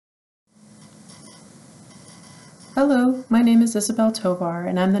Hello, my name is Isabel Tovar,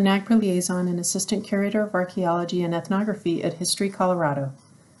 and I'm the NAGPRA Liaison and Assistant Curator of Archaeology and Ethnography at History Colorado.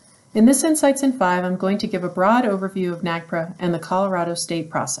 In this Insights in 5, I'm going to give a broad overview of NAGPRA and the Colorado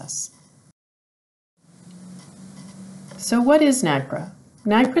state process. So what is NAGPRA?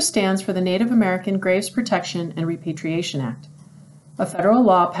 NAGPRA stands for the Native American Graves Protection and Repatriation Act, a federal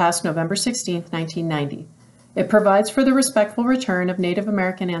law passed November 16, 1990. It provides for the respectful return of Native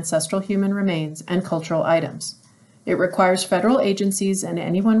American ancestral human remains and cultural items. It requires federal agencies and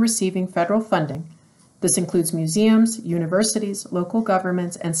anyone receiving federal funding, this includes museums, universities, local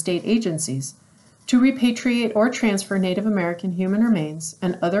governments, and state agencies, to repatriate or transfer Native American human remains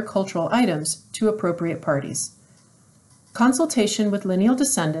and other cultural items to appropriate parties. Consultation with lineal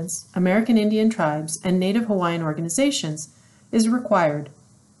descendants, American Indian tribes, and Native Hawaiian organizations is required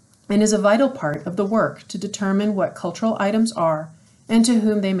and is a vital part of the work to determine what cultural items are and to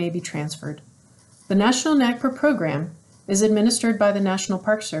whom they may be transferred. The National NAGPRA program is administered by the National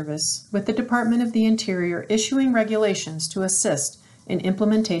Park Service, with the Department of the Interior issuing regulations to assist in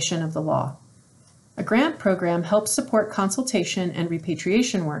implementation of the law. A grant program helps support consultation and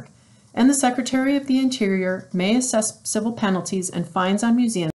repatriation work, and the Secretary of the Interior may assess civil penalties and fines on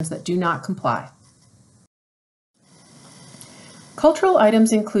museums that do not comply. Cultural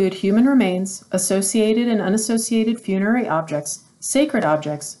items include human remains, associated and unassociated funerary objects, sacred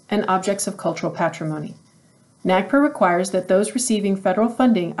objects, and objects of cultural patrimony. NAGPRA requires that those receiving federal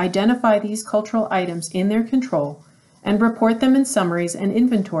funding identify these cultural items in their control and report them in summaries and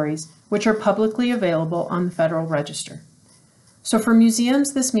inventories, which are publicly available on the Federal Register. So for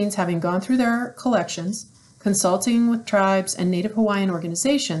museums, this means having gone through their collections, consulting with tribes and Native Hawaiian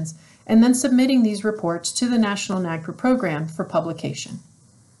organizations, and then submitting these reports to the National NAGPRA program for publication.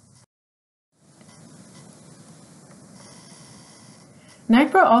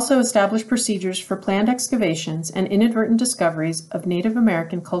 NAGPRA also established procedures for planned excavations and inadvertent discoveries of Native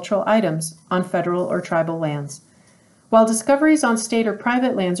American cultural items on federal or tribal lands. While discoveries on state or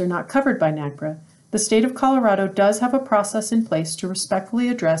private lands are not covered by NAGPRA, the state of Colorado does have a process in place to respectfully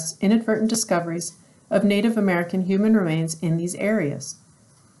address inadvertent discoveries of Native American human remains in these areas.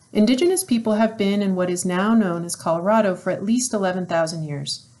 Indigenous people have been in what is now known as Colorado for at least 11,000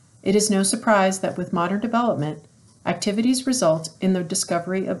 years. It is no surprise that with modern development, activities result in the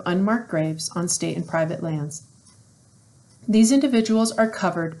discovery of unmarked graves on state and private lands. These individuals are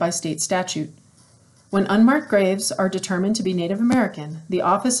covered by state statute. When unmarked graves are determined to be Native American, the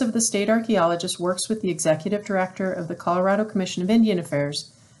Office of the State Archaeologist works with the Executive Director of the Colorado Commission of Indian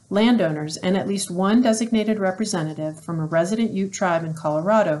Affairs, landowners, and at least one designated representative from a resident Ute tribe in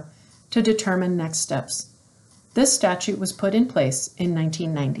Colorado to determine next steps. This statute was put in place in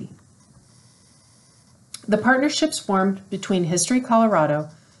 1990. The partnerships formed between History Colorado,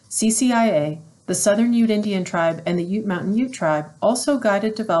 CCIA, the Southern Ute Indian Tribe, and the Ute Mountain Ute Tribe also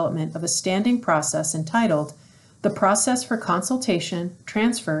guided development of a standing process entitled The Process for Consultation,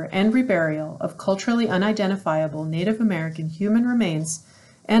 Transfer, and Reburial of Culturally Unidentifiable Native American Human Remains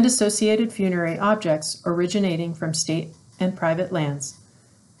and Associated Funerary Objects Originating from State and Private Lands,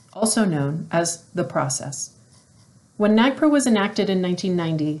 also known as the process. When NAGPRA was enacted in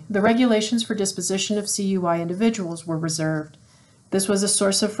 1990, the regulations for disposition of CUI individuals were reserved. This was a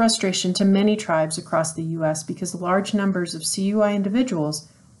source of frustration to many tribes across the U.S. because large numbers of CUI individuals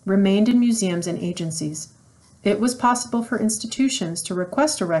remained in museums and agencies. It was possible for institutions to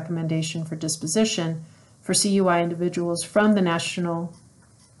request a recommendation for disposition for CUI individuals from the National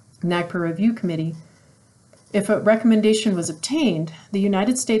NAGPRA Review Committee. If a recommendation was obtained, the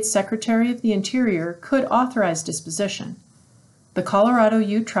United States Secretary of the Interior could authorize disposition. The Colorado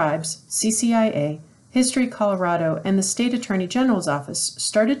Ute Tribes, CCIA, History Colorado, and the State Attorney General's Office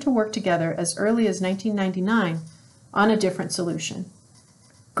started to work together as early as 1999 on a different solution.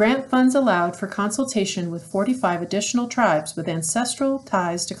 Grant funds allowed for consultation with 45 additional tribes with ancestral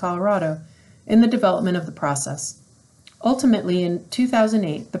ties to Colorado in the development of the process. Ultimately, in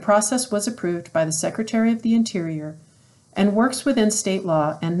 2008, the process was approved by the Secretary of the Interior and works within state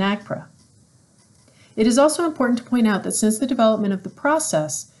law and NAGPRA. It is also important to point out that since the development of the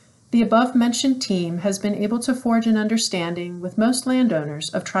process, the above-mentioned team has been able to forge an understanding with most landowners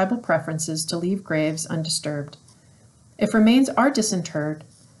of tribal preferences to leave graves undisturbed. If remains are disinterred,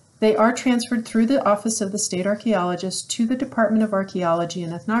 they are transferred through the Office of the State Archaeologist to the Department of Archaeology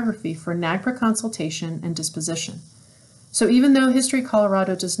and Ethnography for NAGPRA consultation and disposition. So even though History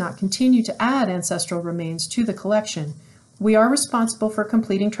Colorado does not continue to add ancestral remains to the collection, we are responsible for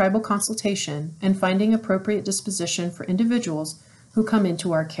completing tribal consultation and finding appropriate disposition for individuals who come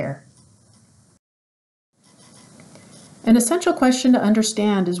into our care. An essential question to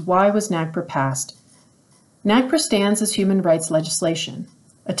understand is why was NAGPRA passed? NAGPRA stands as human rights legislation,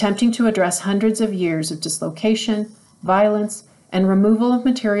 attempting to address hundreds of years of dislocation, violence, and removal of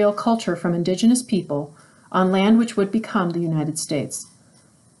material culture from indigenous people on land which would become the United States.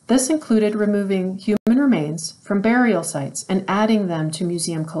 This included removing human remains from burial sites and adding them to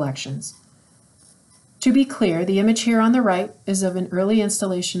museum collections. To be clear, the image here on the right is of an early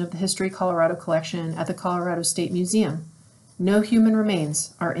installation of the History Colorado collection at the Colorado State Museum. No human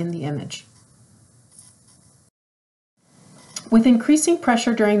remains are in the image. With increasing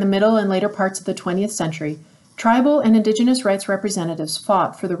pressure during the middle and later parts of the 20th century, tribal and indigenous rights representatives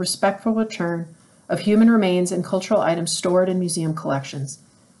fought for the respectful return of human remains and cultural items stored in museum collections.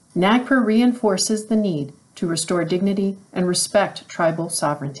 NAGPRA reinforces the need to restore dignity and respect tribal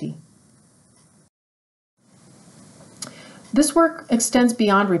sovereignty. This work extends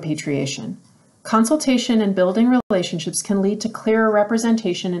beyond repatriation. Consultation and building relationships can lead to clearer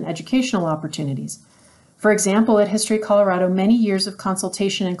representation and educational opportunities. For example, at History Colorado, many years of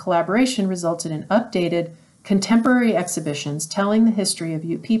consultation and collaboration resulted in updated, contemporary exhibitions telling the history of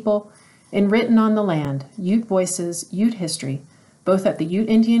Ute people in Written on the Land, Ute Voices, Ute History, both at the Ute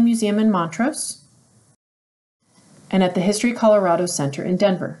Indian Museum in Montrose and at the History Colorado Center in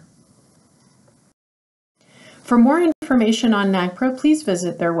Denver. For more information on NAGPRA, please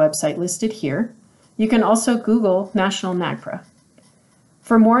visit their website listed here. You can also Google National NAGPRA.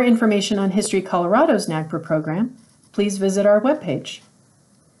 For more information on History Colorado's NAGPRA program, please visit our webpage.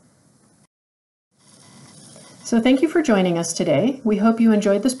 So thank you for joining us today. We hope you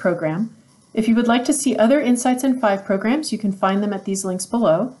enjoyed this program. If you would like to see other InSights in 5 programs, you can find them at these links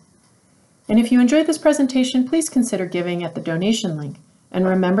below. And if you enjoyed this presentation, please consider giving at the donation link. And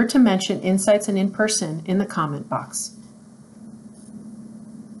remember to mention InSights and InPerson in the comment box.